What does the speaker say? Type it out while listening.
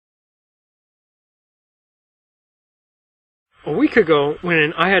A week ago,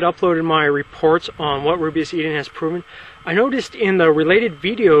 when I had uploaded my reports on what Rubeus Eden has proven, I noticed in the related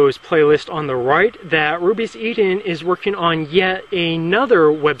videos playlist on the right that Rubeus Eden is working on yet another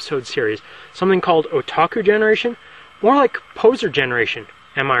webisode series, something called Otaku Generation, more like Poser Generation,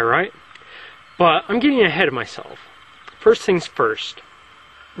 am I right? But I'm getting ahead of myself. First things first.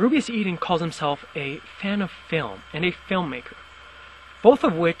 Rubeus Eden calls himself a fan of film and a filmmaker, both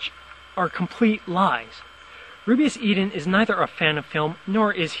of which are complete lies. Rubeus Eden is neither a fan of film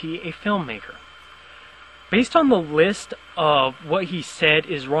nor is he a filmmaker. Based on the list of what he said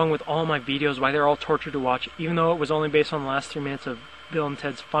is wrong with all my videos, why they're all torture to watch, even though it was only based on the last 3 minutes of Bill and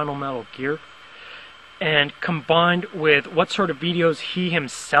Ted's Final Metal Gear, and combined with what sort of videos he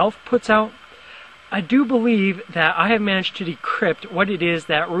himself puts out, I do believe that I have managed to decrypt what it is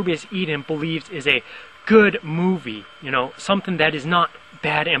that Rubeus Eden believes is a good movie, something that is not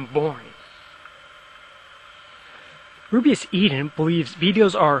bad and boring. Rubeus Eden believes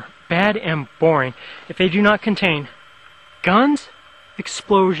videos are bad and boring if they do not contain guns,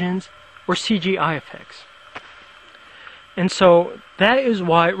 explosions, or CGI effects. And so that is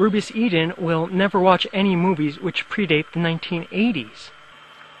why Rubeus Eden will never watch any movies which predate the 1980s.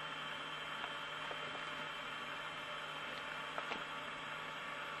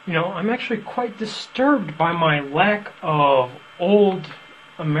 I'm actually quite disturbed by my lack of old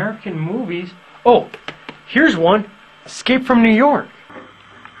American movies. Oh, here's one. Escape from New York.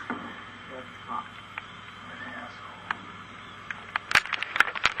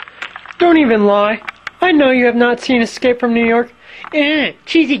 Don't even lie. I know you have not seen Escape from New York.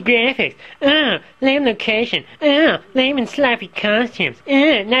 Cheesy graphics. Lame location. Lame and sloppy costumes.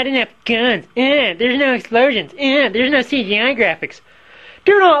 Not enough guns. There's no explosions. There's no CGI graphics.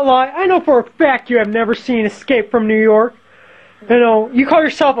 Do not lie. I know for a fact you have never seen Escape from New York. You call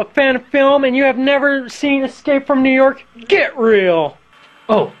yourself a fan of film and you have never seen Escape from New York? Get real!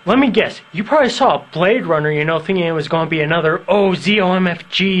 Oh, let me guess. You probably saw a Blade Runner, thinking it was going to be another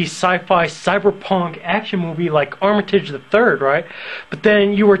ZOMFG sci-fi cyberpunk action movie like Armitage the Third, right? But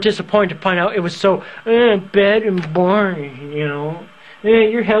then you were disappointed to find out it was so bad and boring,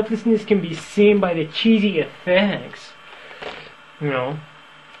 Your helplessness can be seen by the cheesy effects,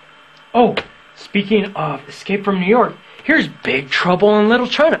 Oh, speaking of Escape from New York, here's Big Trouble in Little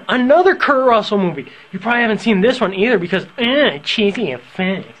China, another Kurt Russell movie. You probably haven't seen this one either because, cheesy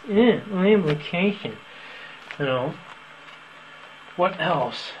effects, lame location. What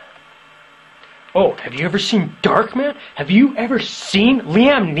else? Oh, have you ever seen Darkman? Have you ever seen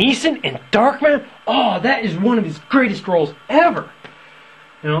Liam Neeson in Darkman? Oh, that is one of his greatest roles ever.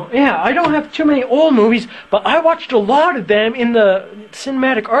 I don't have too many old movies, but I watched a lot of them in the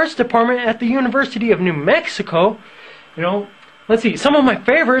Cinematic Arts Department at the University of New Mexico. Let's see, some of my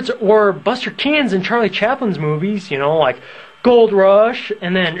favorites were Buster Keaton's and Charlie Chaplin's movies, like Gold Rush,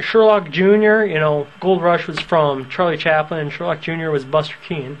 and then Sherlock Jr., Gold Rush was from Charlie Chaplin, and Sherlock Jr. was Buster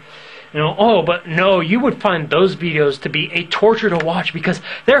Keaton. But no, you would find those videos to be a torture to watch because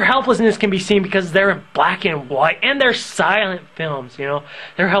their helplessness can be seen because they're in black and white, and they're silent films,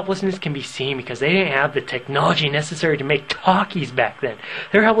 Their helplessness can be seen because they didn't have the technology necessary to make talkies back then.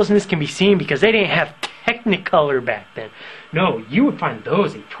 Their helplessness can be seen because they didn't have Technicolor back then. No, you would find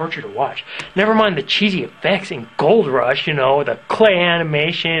those a torture to watch. Never mind the cheesy effects in Gold Rush, the clay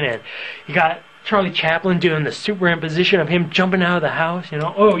animation, and you got Charlie Chaplin doing the superimposition of him jumping out of the house,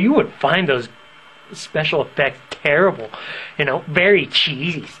 Oh, you would find those special effects terrible, very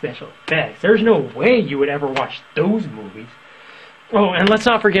cheesy special effects. There's no way you would ever watch those movies. Oh, and let's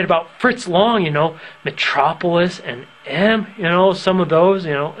not forget about Fritz Lang, Metropolis and M, some of those,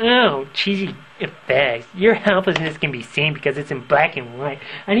 cheesy effects. Your helplessness can be seen because it's in black and white.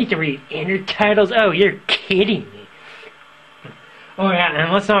 I need to read intertitles. Oh, you're kidding me. Oh yeah,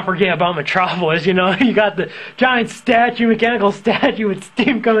 and let's not forget about Metropolis, you got the giant statue, mechanical statue with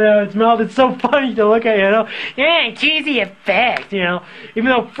steam coming out of its mouth. It's so funny to look at, cheesy effects, Even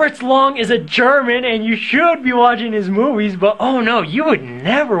though Fritz Lang is a German and you should be watching his movies, but oh no, you would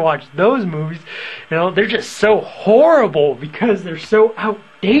never watch those movies. They're just so horrible because they're so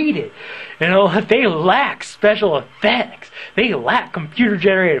outdated. They lack special effects. They lack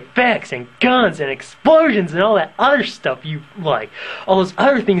computer-generated effects and guns and explosions and all that other stuff you like. All those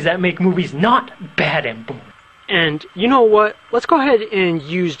other things that make movies not bad and boring. And you know what? Let's go ahead and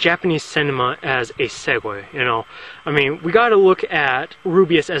use Japanese cinema as a segue, we gotta look at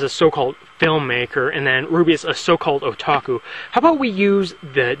Rubeus as a so-called filmmaker and then Rubeus a so-called otaku. How about we use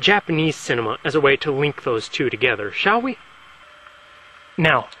the Japanese cinema as a way to link those two together, shall we?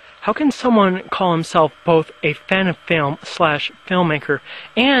 Now, how can someone call himself both a fan of film / filmmaker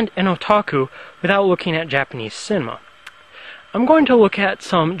and an otaku without looking at Japanese cinema? I'm going to look at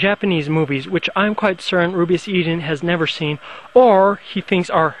some Japanese movies which I'm quite certain Rubius Eden has never seen, or he thinks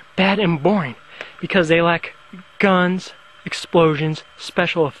are bad and boring because they lack guns, explosions,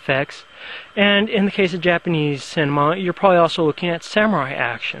 special effects, and in the case of Japanese cinema, you're probably also looking at samurai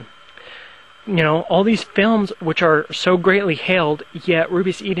action. You know, all these films which are so greatly hailed, yet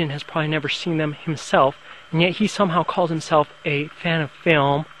Rubius Eden has probably never seen them himself, and yet he somehow calls himself a fan of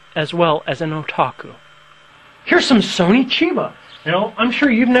film as well as an otaku. Here's some Sony Chiba. You know, I'm sure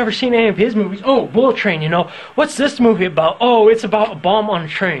you've never seen any of his movies. Oh, Bullet Train, you know. What's this movie about? Oh, it's about a bomb on a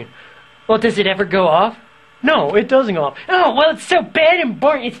train. Well, does it ever go off? No, it doesn't go off. Oh, well, it's so bad and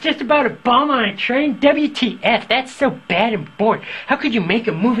boring. It's just about a bomb on a train. WTF, that's so bad and boring. How could you make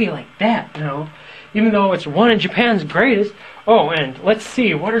a movie like that, you know? Even though it's one of Japan's greatest. Oh, and let's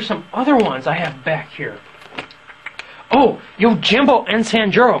see, what are some other ones I have back here? Oh, Yojimbo and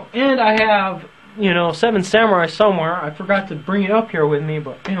Sanjuro. And I have, you know, Seven Samurai somewhere. I forgot to bring it up here with me,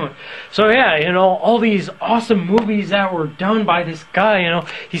 but anyway. So yeah, you know, all these awesome movies that were done by this guy, you know,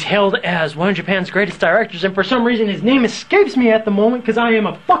 he's hailed as one of Japan's greatest directors, and for some reason his name escapes me at the moment because I am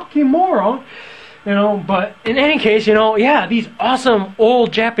a fucking moron. You know, but in any case, you know, yeah, these awesome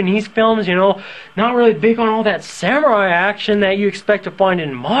old Japanese films, you know, not really big on all that samurai action that you expect to find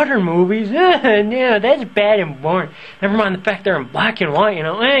in modern movies. Yeah, that's bad and boring. Never mind the fact they're in black and white, you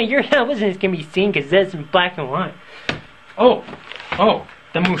know. Your television can be seen because that's in black and white. Oh,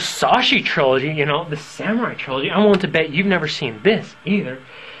 the Musashi trilogy, you know, the samurai trilogy. I'm willing to bet you've never seen this either.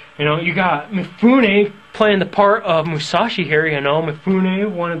 You know, you got Mifune playing the part of Musashi here, you know.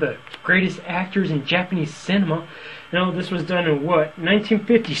 Mifune, one of the greatest actors in Japanese cinema. You know, this was done in what?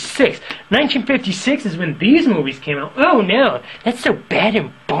 1956. 1956 is when these movies came out. Oh no, that's so bad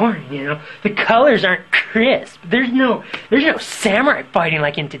and boring, you know. The colors aren't crisp. There's no samurai fighting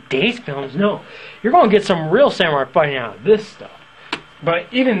like in today's films. No. You're going to get some real samurai fighting out of this stuff.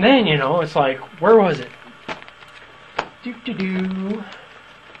 But even then, you know, it's like, where was it?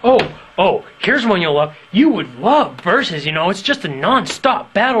 Oh, here's one you'll love. You would love Versus, you know, it's just a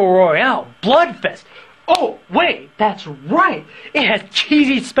non-stop battle royale bloodfest. Oh, wait, that's right. It has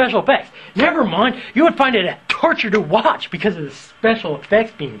cheesy special effects. Never mind, you would find it a torture to watch because of the special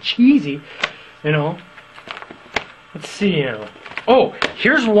effects being cheesy, you know. Let's see, you know. Oh,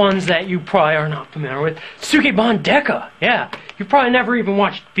 here's ones that you probably are not familiar with. Sukeban Deka. Yeah, you probably never even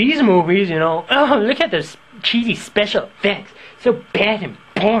watched these movies, you know. Oh, look at those cheesy special effects. So bad and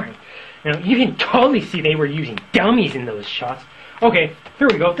boring. You know, you can totally see they were using dummies in those shots. Okay, here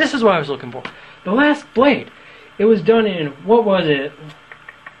we go. This is what I was looking for. The Last Blade. It was done in, what was it?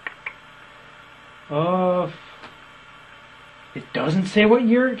 It doesn't say what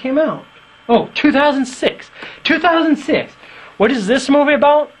year it came out. Oh, 2006. 2006. What is this movie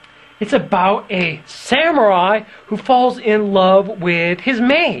about? It's about a samurai who falls in love with his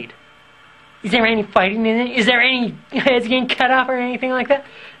maid. Is there any fighting in it? Is there any heads getting cut off or anything like that?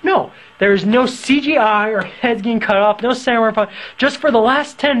 No. There is no CGI or heads getting cut off, no samurai fight. Just for the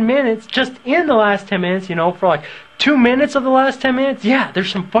last 10 minutes, just in the last 10 minutes, you know, for like 2 minutes of the last 10 minutes, yeah,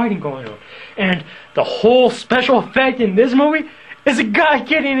 there's some fighting going on. And the whole special effect in this movie is a guy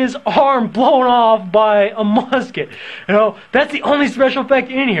getting his arm blown off by a musket. You know, that's the only special effect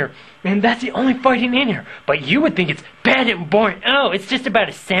in here. And that's the only fighting in here. But you would think it's bad and boring. Oh, it's just about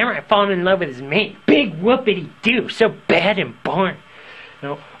a samurai falling in love with his mate. Big whoopity-doo. So bad and boring. You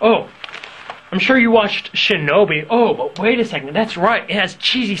know, oh, I'm sure you watched Shinobi. Oh, but wait a second. That's right. It has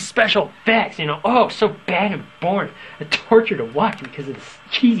cheesy special effects. You know, oh, so bad and boring. A torture to watch because of this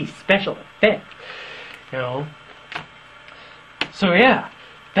cheesy special effects. You know. So yeah,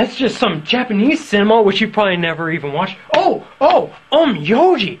 that's just some Japanese cinema which you probably never even watched. Oh,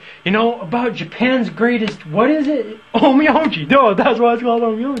 Yoji. You know, about Japan's greatest, what is it? Yoji. No, that's why it's called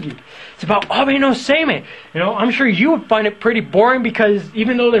Yoji. It's about Abe no Seimei. You know, I'm sure you would find it pretty boring because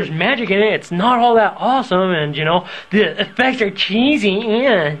even though there's magic in it, it's not all that awesome, and you know, the effects are cheesy.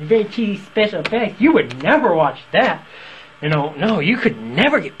 Yeah, very cheesy special effects. You would never watch that. You know, no, you could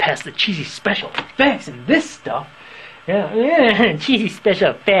never get past the cheesy special effects in this stuff. Yeah, cheesy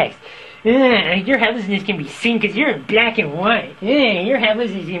special effects. Your helplessness can be seen because you're in black and white. Your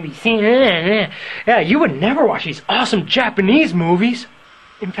helplessness can be seen. Yeah, you would never watch these awesome Japanese movies.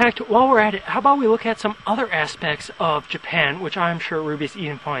 In fact, while we're at it, how about we look at some other aspects of Japan, which I'm sure Rubius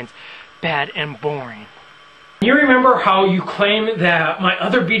Eden finds bad and boring. You remember how you claim that my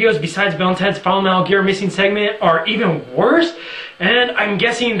other videos besides Bill and Ted's Final Metal Gear Missing Segment are even worse? And I'm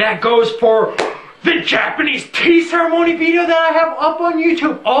guessing that goes for the Japanese tea ceremony video that I have up on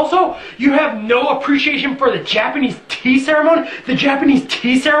YouTube. Also, you have no appreciation for the Japanese tea ceremony. The Japanese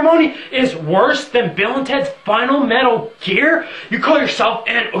tea ceremony is worse than Bill and Ted's Final Metal Gear. You call yourself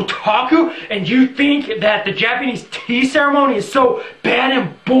an otaku and you think that the Japanese tea ceremony is so bad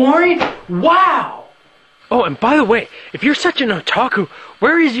and boring? Wow! Oh, and by the way, if you're such an otaku,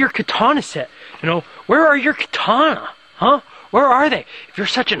 where is your katana set? You know, where are your katana? Huh? Where are they? If you're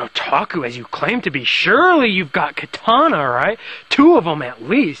such an otaku as you claim to be, surely you've got katana, right? 2 of them at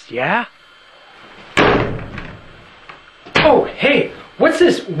least, yeah? Oh, hey, what's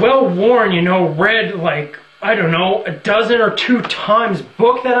this well-worn, you know, read, like, I don't know, 12 or 2 times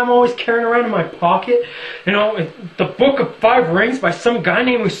book that I'm always carrying around in my pocket? You know, the Book of 5 Rings by some guy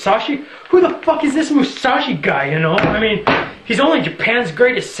named Musashi? Who the fuck is this Musashi guy, you know? I mean, he's only Japan's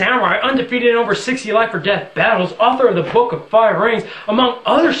greatest samurai, undefeated in over 60 life or death battles, author of the Book of 5 Rings, among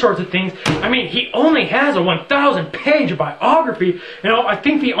other sorts of things. I mean, he only has a 1,000-page biography. You know, I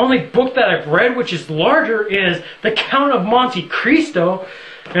think the only book that I've read which is larger is The Count of Monte Cristo.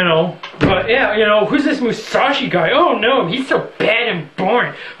 You know, but yeah, you know, who's this Musashi guy? Oh no, he's so bad and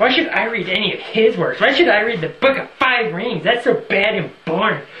boring. Why should I read any of his works? Why should I read the Book of 5 Rings? That's so bad and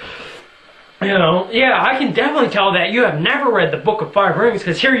boring. You know, yeah, I can definitely tell that you have never read the Book of 5 Rings,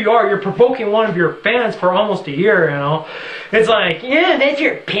 because here you are, you're provoking one of your fans for almost a year, you know. It's like, yeah, that's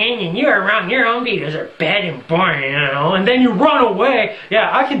your opinion, you are wrong, your own videos are bad and boring, you know, and then you run away. Yeah,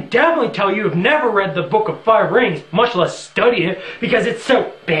 I can definitely tell you have never read the Book of 5 Rings, much less study it, because it's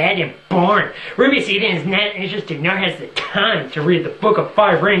so bad and boring. Ruby Eden is not interested nor has the time to read the Book of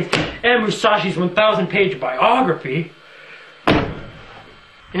 5 Rings and Musashi's 1,000-page biography.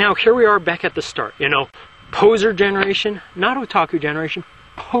 And now here we are back at the start, you know, poser generation, not otaku generation,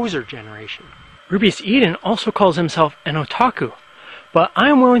 poser generation. Rubius Eden also calls himself an otaku, but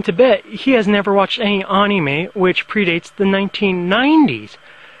I'm willing to bet he has never watched any anime which predates the 1990s.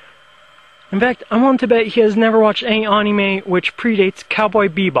 In fact, I'm willing to bet he has never watched any anime which predates Cowboy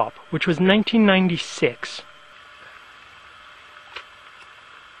Bebop, which was 1996.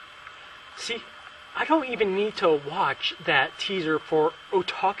 See? I don't even need to watch that teaser for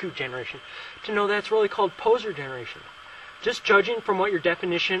Otaku Generation to know that's really called Poser Generation. Just judging from what your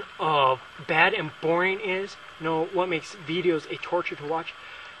definition of bad and boring is, you know, what makes videos a torture to watch,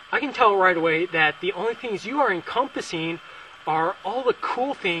 I can tell right away that the only things you are encompassing are all the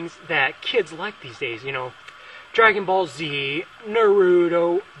cool things that kids like these days, you know. Dragon Ball Z,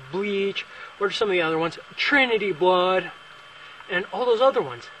 Naruto, Bleach, or some of the other ones, Trinity Blood, and all those other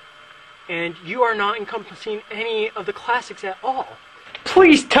ones. And you are not encompassing any of the classics at all.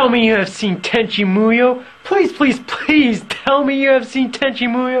 Please tell me you have seen Tenchi Muyo. Please, please, please tell me you have seen Tenchi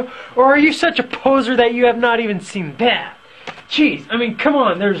Muyo. Or are you such a poser that you have not even seen that? Jeez, I mean, come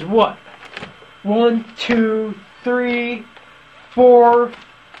on, there's what? 1, 2, 3, 4,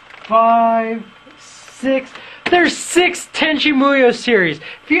 5, 6... There's 6 Tenchi Muyo series.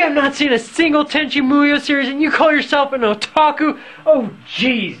 If you have not seen a single Tenchi Muyo series and you call yourself an otaku, oh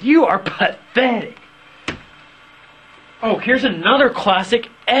jeez, you are pathetic. Oh, here's another classic,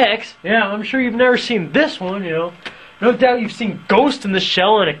 X. Yeah, I'm sure you've never seen this one, you know. No doubt you've seen Ghost in the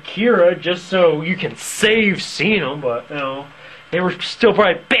Shell and Akira just so you can say you've seen them, but, you know, they were still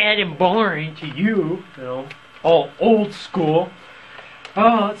probably bad and boring to you, you know, all old school.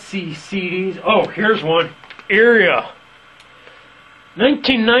 Oh, let's see, CDs. Oh, here's one. Area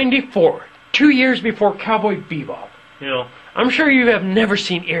 1994, 2 years before Cowboy Bebop. You know, I'm sure you have never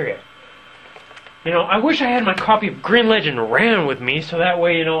seen Area. You know, I wish I had my copy of Green Legend Ran with me, so that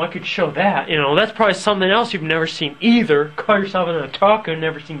way, you know, I could show that. You know, that's probably something else you've never seen either. Call yourself an otaku and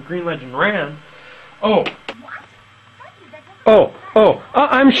never seen Green Legend Ran.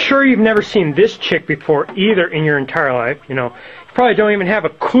 I'm sure you've never seen this chick before either in your entire life, you know. You probably don't even have a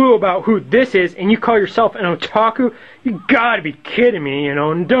clue about who this is, and you call yourself an otaku? You gotta be kidding me, you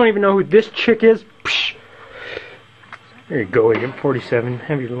know, and don't even know who this chick is? Psh. There you go, Agent 47.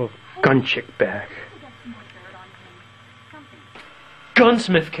 Have your little gun chick back.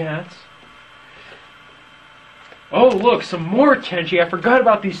 Gunsmith cats. Oh, look, some more Tenchi. I forgot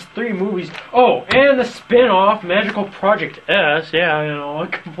about these 3 movies. Oh, and the spin-off, Magical Project S. Yeah, you know, I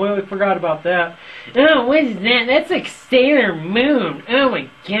completely forgot about that. Oh, what is that? That's like Sailor Moon. Oh my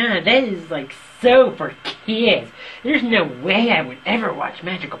god, that is like so for kids. There's no way I would ever watch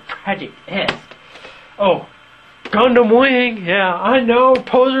Magical Project S. Oh, Gundam Wing. Yeah, I know.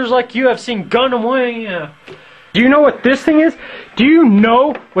 Posers like you have seen Gundam Wing. Yeah. Do you know what this thing is? Do you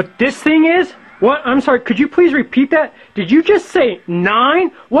know what this thing is? What? I'm sorry, could you please repeat that? Did you just say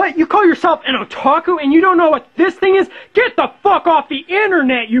 9? What? You call yourself an otaku and you don't know what this thing is? Get the fuck off the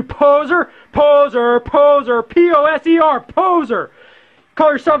internet, you poser! Poser, poser, P-O-S-E-R, poser!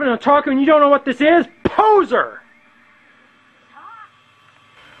 Call yourself an otaku and you don't know what this is? Poser!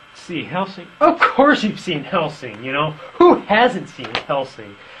 See, Hellsing? Of course you've seen Hellsing, you know? Who hasn't seen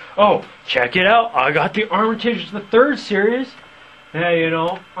Hellsing? Oh, check it out. I got the Armitage the Third series. Yeah, you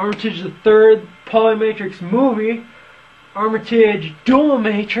know, Armitage the Third Polymatrix movie, Armitage Dual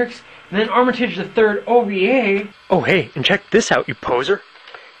Matrix, and then Armitage the Third OVA. Oh, hey, and check this out, you poser.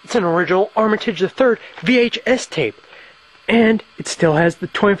 It's an original Armitage the Third VHS tape. And it still has the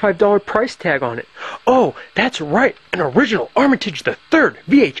 $25 price tag on it. Oh, that's right, an original Armitage the Third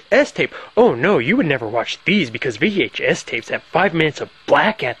VHS tape. Oh no, you would never watch these because VHS tapes have 5 minutes of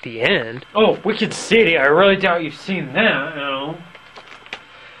black at the end. Oh, Wicked City, I really doubt you've seen that, you know.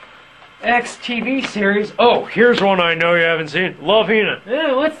 X TV series. Oh, here's one I know you haven't seen. Love Hina.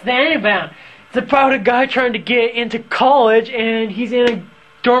 What's that about? It's about a guy trying to get into college and he's in a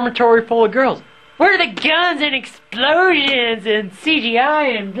dormitory full of girls. Where are the guns and explosions and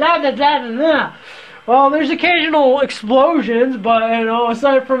CGI and blah blah blah blah blah? Well, there's occasional explosions, but you know,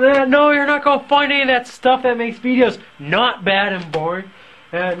 aside from that, no, you're not gonna find any of that stuff that makes videos not bad and boring.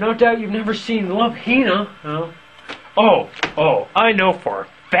 No doubt you've never seen Love Hina. No. Oh, I know for a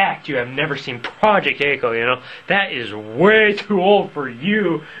fact you have never seen Project Echo, you know. That is way too old for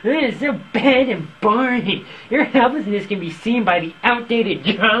you. It is so bad and boring. Your helplessness can be seen by the outdated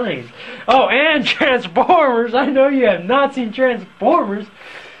drawings. Oh, and Transformers. I know you have not seen Transformers.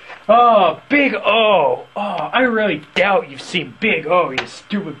 Oh, Big O. Oh, I really doubt you've seen Big O, you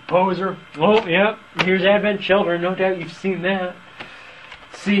stupid poser. Oh, yep. Here's Advent Children. No doubt you've seen that.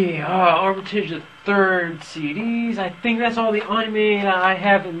 See, Armitage the Third CDs. I think that's all the anime that I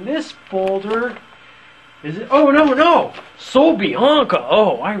have in this folder. Is it? Oh, no! Soul Bianca!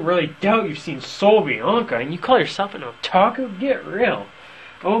 Oh, I really doubt you've seen Soul Bianca, and you call yourself an otaku? Get real.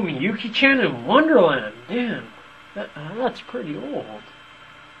 Oh, Miyuki-chan in Wonderland. Man, that's pretty old.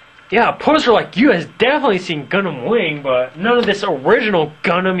 Yeah, a poser like you has definitely seen Gundam Wing, but none of this original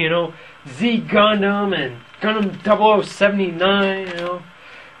Gundam, you know, Z Gundam and Gundam 0079, you know.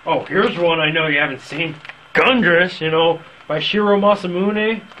 Oh, here's one I know you haven't seen. Gundress, you know, by Shiro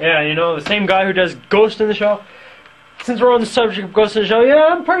Masamune. Yeah, you know, the same guy who does Ghost in the Shell. Since we're on the subject of Ghost in the Shell, yeah,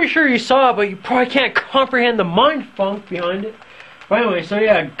 I'm pretty sure you saw it, but you probably can't comprehend the mind funk behind it. But anyway, so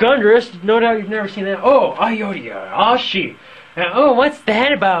yeah, Gundress, no doubt you've never seen that. Oh, Ayori Arashi. Oh, what's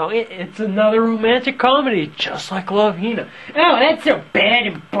that about? It's another romantic comedy, just like Love Hina. Oh, that's so bad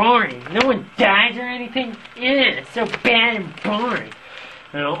and boring. No one dies or anything? Yeah, it's so bad and boring.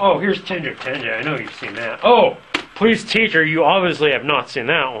 You know, oh, here's Tenja Tenja. I know you've seen that. Oh, Please Teacher, you obviously have not seen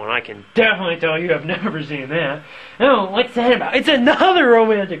that one. I can definitely tell you have never seen that. Oh, what's that about? It's another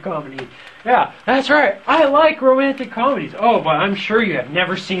romantic comedy. Yeah, that's right. I like romantic comedies. Oh, but I'm sure you have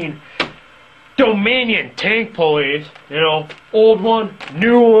never seen Dominion Tank Police. You know, old one,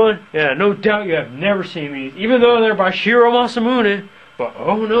 new one. Yeah, no doubt you have never seen these, even though they're by Shiro Masamune. But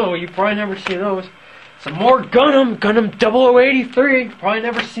oh no, you've probably never seen those. Some more Gundam 0083. Probably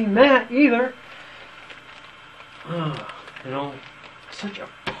never seen that either. You know, such a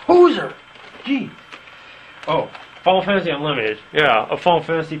poser. Gee. Oh, Final Fantasy Unlimited. Yeah, a Final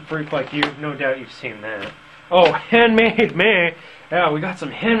Fantasy freak like you, no doubt you've seen that. Oh, Handmaid May. Yeah, we got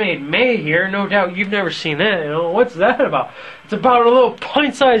some Handmaid May here. No doubt you've never seen that. You know, what's that about? It's about a little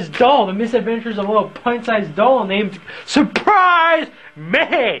pint-sized doll. The misadventures of a little pint-sized doll named Surprise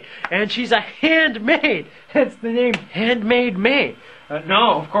May. And she's a handmaid. Hence the name Handmaid May.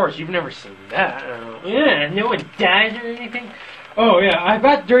 No, of course, you've never seen that. Yeah, no one dies or anything. Oh, yeah, I've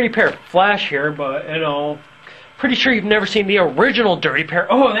got Dirty Pair Flash here, but, you know, pretty sure you've never seen the original Dirty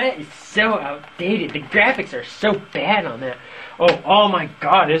Pair. Oh, that is so outdated. The graphics are so bad on that. Oh my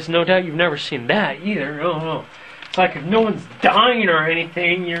god, it's no doubt you've never seen that either. Oh no. It's like if no one's dying or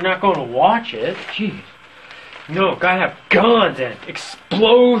anything, you're not going to watch it. Jeez. No, gotta have guns and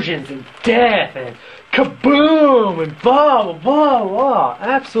explosions and death and kaboom and blah blah blah blah.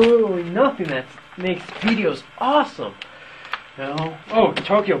 Absolutely nothing that makes videos awesome. You know? Oh,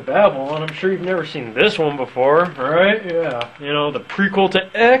 Tokyo Babylon. I'm sure you've never seen this one before, right? Yeah. You know, the prequel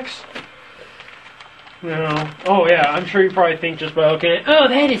to X. You know, oh yeah, I'm sure you probably think just by looking at, oh,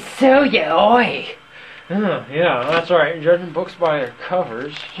 that is so yaoi. Oh, yeah, that's right, judging books by their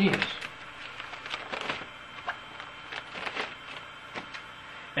covers, jeez.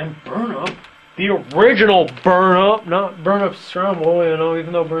 And Burn Up, the original Burn Up, not Burn Up Scramble, you know,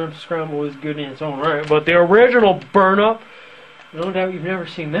 even though Burn Up Scramble is good in its own right, but the original Burn Up, no doubt you've never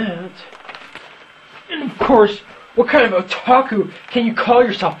seen that. course, what kind of otaku can you call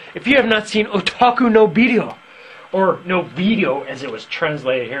yourself if you have not seen Otaku no Video? Or no video, as it was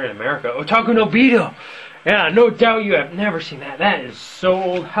translated here in America. Otaku no Video. Yeah, no doubt you have never seen that. That is so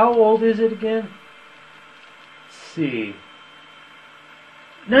old. How old is it again? Let's see.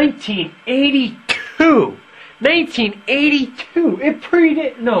 1982. 1982. It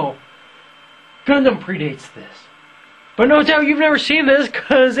predates. No. Gundam predates this. But no doubt you've never seen this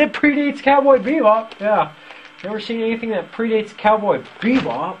because it predates Cowboy Bebop. Yeah. Never seen anything that predates Cowboy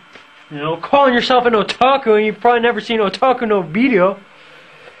Bebop. You know, calling yourself an otaku and you've probably never seen Otaku no Video.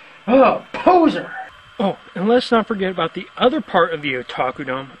 Oh, poser! Oh, and let's not forget about the other part of the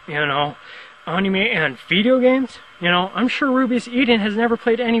otakudom, you know, anime and video games. You know, I'm sure Rubius Eden has never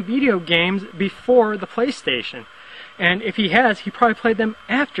played any video games before the PlayStation. And if he has, he probably played them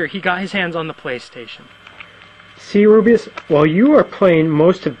after he got his hands on the PlayStation. See, Rubius, while you are playing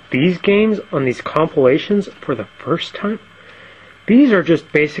most of these games on these compilations for the first time, these are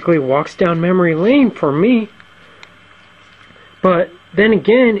just basically walks down memory lane for me. But then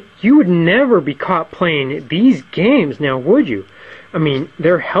again, you would never be caught playing these games now, would you? I mean,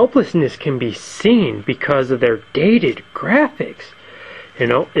 their helplessness can be seen because of their dated graphics. You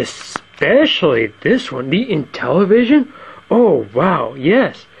know, especially this one, the Intellivision. Oh, wow,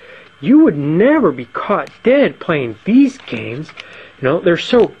 yes. You would never be caught dead playing these games. You know, they're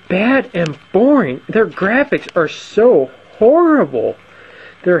so bad and boring. Their graphics are so horrible.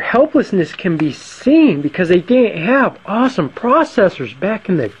 Their helplessness can be seen because they didn't have awesome processors back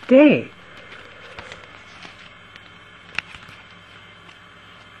in the day.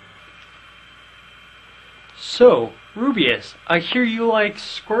 So, Rubius, I hear you like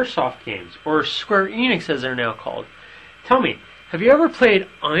Squaresoft games, or Square Enix as they're now called. Tell me, have you ever played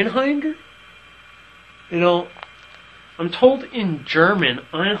Einhander? You know, I'm told in German,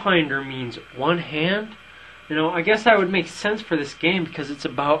 Einhander means one hand. You know, I guess that would make sense for this game because it's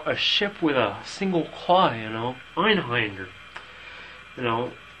about a ship with a single claw, you know, Einhander. You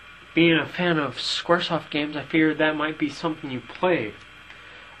know, being a fan of Squaresoft games, I figured that might be something you played.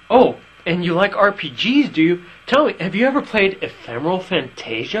 Oh, and you like RPGs, do you? Tell me, have you ever played Ephemeral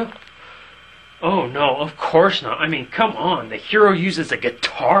Fantasia? Oh, no, of course not. I mean, come on, the hero uses a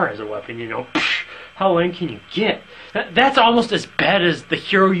guitar as a weapon, you know. Psh, how lame can you get? That's almost as bad as the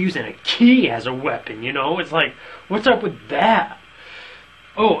hero using a key as a weapon, you know? It's like, what's up with that?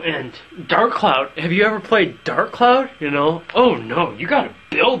 Oh, and Dark Cloud. Have you ever played Dark Cloud? You know? Oh, no, you gotta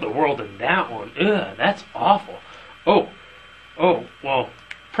build the world in that one. Ugh, that's awful. Oh, well,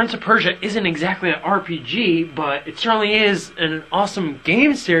 Prince of Persia isn't exactly an RPG, but it certainly is an awesome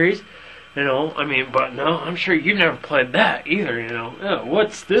game series. You know, I mean, but no, I'm sure you've never played that either, you know. Oh,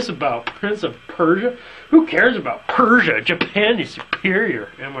 what's this about, Prince of Persia? Who cares about Persia? Japan is superior,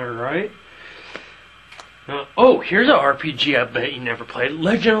 am I right? Oh, here's an RPG I bet you never played,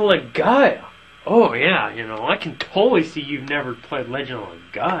 Legend of Legaia. Oh, yeah, you know, I can totally see you've never played Legend of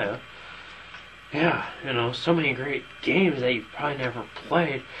Legaia. Yeah, you know, so many great games that you've probably never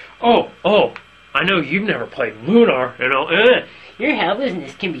played. Oh, I know you've never played Lunar, you know. Your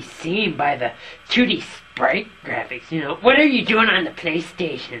helplessness can be seen by the 2D sprite graphics, you know. What are you doing on the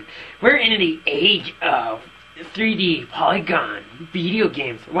PlayStation? We're in the age of 3D polygon video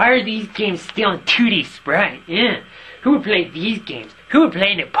games. Why are these games still in 2D sprite? Yeah. Who would play these games? Who would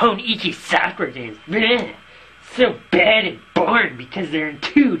play Nippon Ichi software games? Bleh. So bad and boring because they're in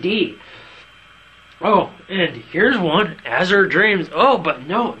 2D. Oh, and here's one, Azure Dreams. Oh, but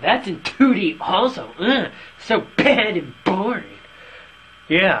no, that's in 2D also. So bad and boring.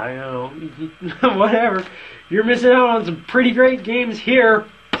 Yeah, you know, whatever. You're missing out on some pretty great games here,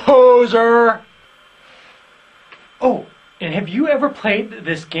 poser! Oh, and have you ever played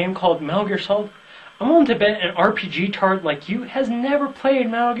this game called Metal Gear Solid? I'm willing to bet an RPG tard like you has never played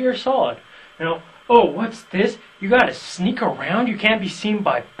Metal Gear Solid. You know, oh, what's this? You gotta sneak around? You can't be seen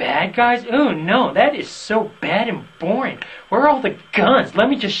by bad guys? Oh, no, that is so bad and boring. Where are all the guns? Let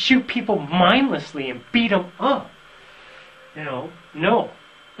me just shoot people mindlessly and beat them up. You know, no.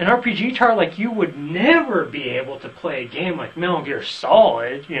 An RPG tard like you would never be able to play a game like Metal Gear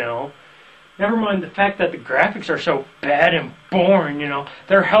Solid, you know. Never mind the fact that the graphics are so bad and boring, you know.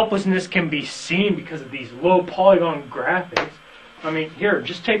 Their helplessness can be seen because of these low polygon graphics. I mean, here,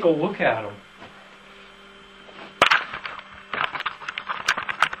 just take a look at them.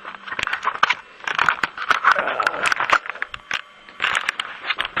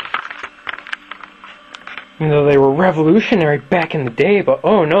 You know, they were revolutionary back in the day, but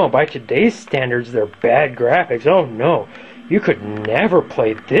oh no, by today's standards, they're bad graphics. Oh no, you could never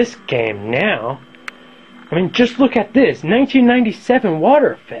play this game now. I mean, just look at this, 1997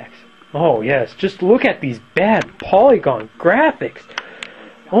 water effects. Oh yes, just look at these bad polygon graphics.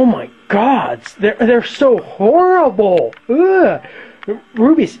 Oh my God, they're so horrible. Ugh.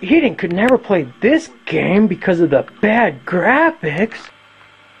 Ruby's Eden could never play this game because of the bad graphics.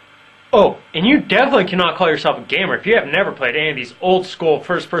 Oh, and you definitely cannot call yourself a gamer if you have never played any of these old school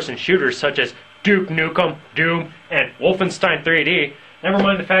first-person shooters such as Duke Nukem, Doom, and Wolfenstein 3D. Never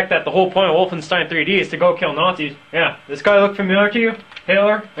mind the fact that the whole point of Wolfenstein 3D is to go kill Nazis. Yeah, this guy look familiar to you?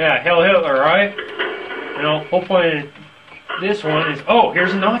 Hitler? Yeah, Hail Hitler, right? You know, whole point of this one is, oh,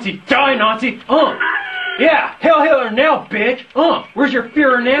 here's a Nazi. Die, Nazi! Yeah, Hail Hitler now, bitch! Where's your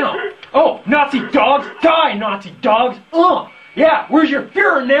Führer now? Oh, Nazi dogs! Die, Nazi dogs! Yeah, where's your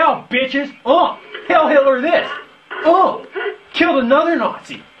Führer now, bitches? Hail Hitler this! Killed another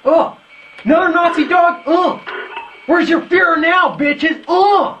Nazi! Another Nazi dog! Where's your Führer now, bitches?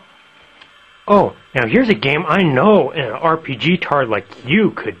 Oh, now here's a game I know an RPG tard like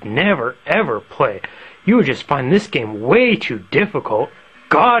you could never ever play. You would just find this game way too difficult.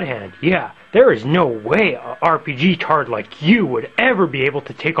 God Hand, yeah, there is no way a RPG tard like you would ever be able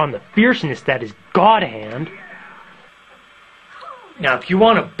to take on the fierceness that is God Hand. Now, if you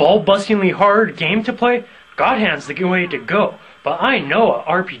want a ball-bustingly hard game to play, God Hand's the way to go. But I know a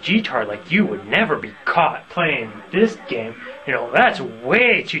RPG tard like you would never be caught playing this game. You know, that's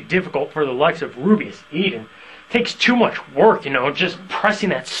way too difficult for the likes of Ruby's Eden. Takes too much work, you know, just pressing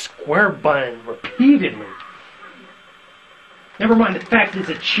that square button repeatedly. Never mind the fact it's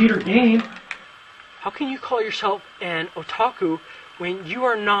a cheater game. How can you call yourself an otaku when you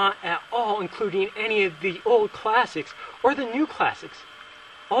are not at all including any of the old classics or the new classics?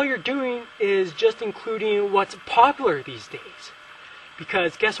 All you're doing is just including what's popular these days.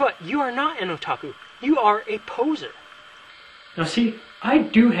 Because guess what? You are not an otaku. You are a poser. Now see, I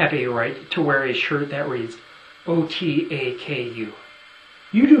do have a right to wear a shirt that reads OTAKU.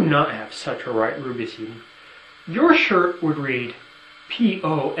 You do not have such a right, Ruby's Eden. Your shirt would read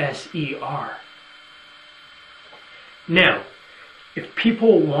POSER. Now, if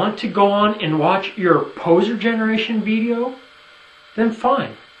people want to go on and watch your poser generation video, then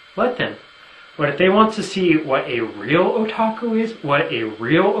fine, let them. But if they want to see what a real otaku is, what a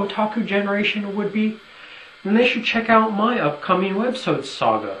real otaku generation would be, then they should check out my upcoming website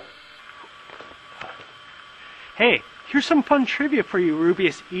saga. Hey, here's some fun trivia for you,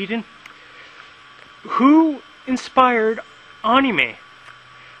 Ruby's Eden. Who inspired anime?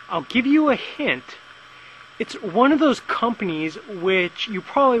 I'll give you a hint. It's one of those companies which you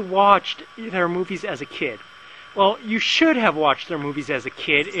probably watched their movies as a kid. Well, you should have watched their movies as a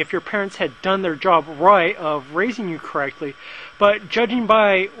kid if your parents had done their job right of raising you correctly. But judging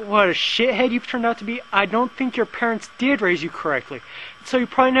by what a shithead you've turned out to be, I don't think your parents did raise you correctly. So you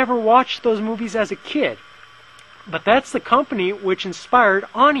probably never watched those movies as a kid. But that's the company which inspired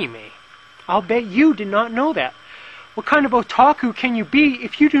anime. I'll bet you did not know that. What kind of otaku can you be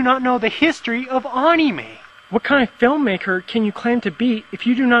if you do not know the history of anime? What kind of filmmaker can you claim to be if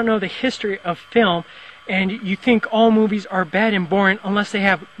you do not know the history of film and you think all movies are bad and boring unless they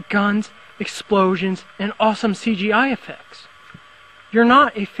have guns, explosions, and awesome CGI effects? You're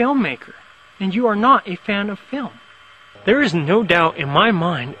not a filmmaker, and you are not a fan of film. There is no doubt in my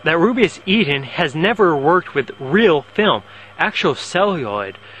mind that Ruby's Eden has never worked with real film, actual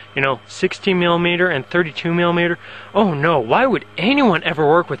celluloid, 16mm and 32mm. Oh no, why would anyone ever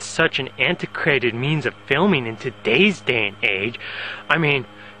work with such an antiquated means of filming in today's day and age? I mean,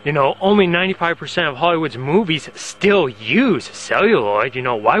 only 95% of Hollywood's movies still use celluloid.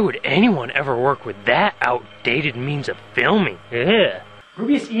 Why would anyone ever work with that outdated means of filming? Ugh.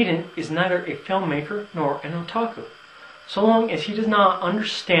 Ruby's Eden is neither a filmmaker nor an otaku. So long as he does not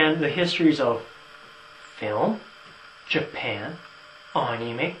understand the histories of film, Japan,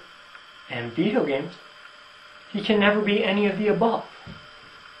 anime, and video games, he can never be any of the above.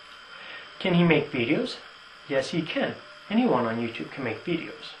 Can he make videos? Yes, he can. Anyone on YouTube can make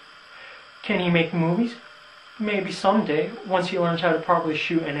videos. Can he make movies? Maybe someday, once he learns how to properly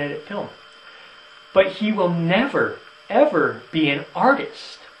shoot and edit film. But he will never, ever be an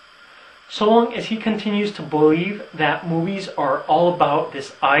artist. So long as he continues to believe that movies are all about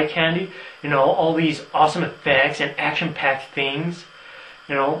this eye candy, all these awesome effects and action-packed things,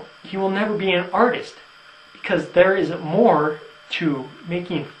 he will never be an artist. Because there is more to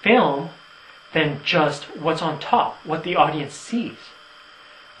making film than just what's on top, what the audience sees.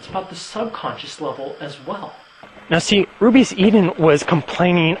 It's about the subconscious level as well. Now see, Ruby's Eden was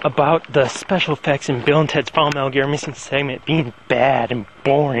complaining about the special effects in Bill and Ted's Final Metal Gear Missing segment being bad and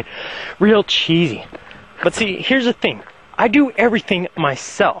boring, real cheesy. But see, here's the thing. I do everything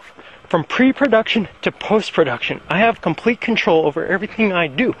myself. from pre-production to post-production. I have complete control over everything I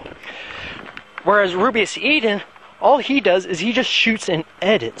do. Whereas Rubius Eden, all he does is he just shoots and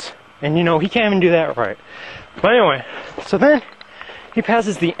edits. And you know, he can't even do that right. But anyway, so then he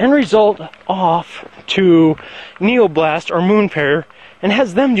passes the end result off to Neoblast or Moonpair and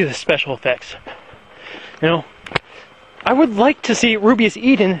has them do the special effects. You know, I would like to see Rubius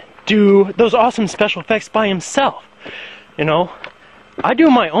Eden do those awesome special effects by himself. You know, I do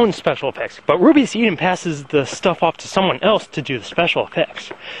my own special effects, but Rubius Eden passes the stuff off to someone else to do the special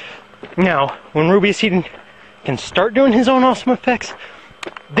effects. Now, when Rubius Eden can start doing his own awesome effects,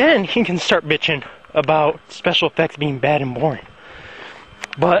 then he can start bitching about special effects being bad and boring.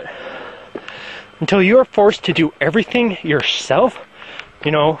 But until you are forced to do everything yourself,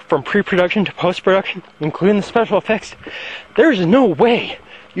 you know, from pre-production to post-production, including the special effects, there is no way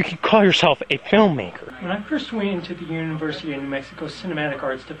you can call yourself a filmmaker. When I first went into the University of New Mexico Cinematic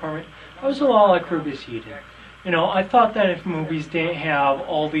Arts Department, I was a lot like Rubius Eden. You know, I thought that if movies didn't have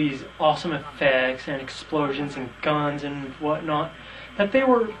all these awesome effects and explosions and guns and whatnot, that they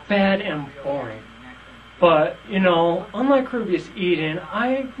were bad and boring. But, you know, unlike Rubius Eden,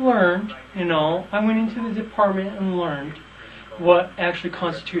 I learned, you know, I went into the department and learned what actually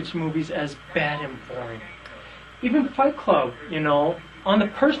constitutes movies as bad and boring. Even Fight Club, you know, on the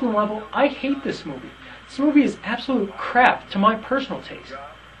personal level, I hate this movie. This movie is absolute crap to my personal taste.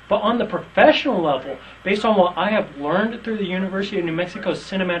 But on the professional level, based on what I have learned through the University of New Mexico's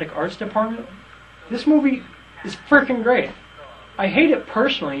Cinematic Arts Department, this movie is freaking great. I hate it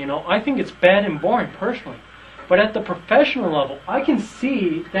personally, you know, I think it's bad and boring personally. But at the professional level, I can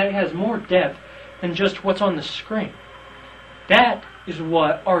see that it has more depth than just what's on the screen. That is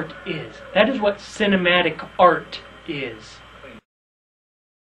what art is. That is what cinematic art is.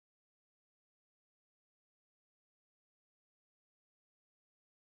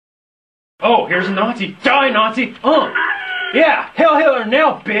 Oh, here's a Nazi. Die, Nazi! Yeah, hell Hitler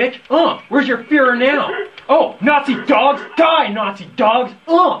now, bitch! Where's your Führer now? Oh, Nazi dogs! Die, Nazi dogs!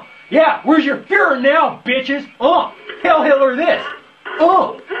 Yeah, where's your Führer now, bitches? Hell Hitler this!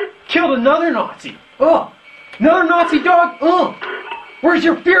 Killed another Nazi! Another Nazi dog! Where's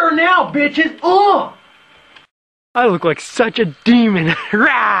your Führer now, bitches? I look like such a demon!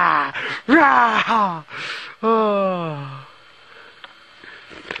 Rah! Rah!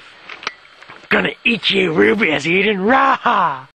 Gonna eat you, Rubius Eden! Rah!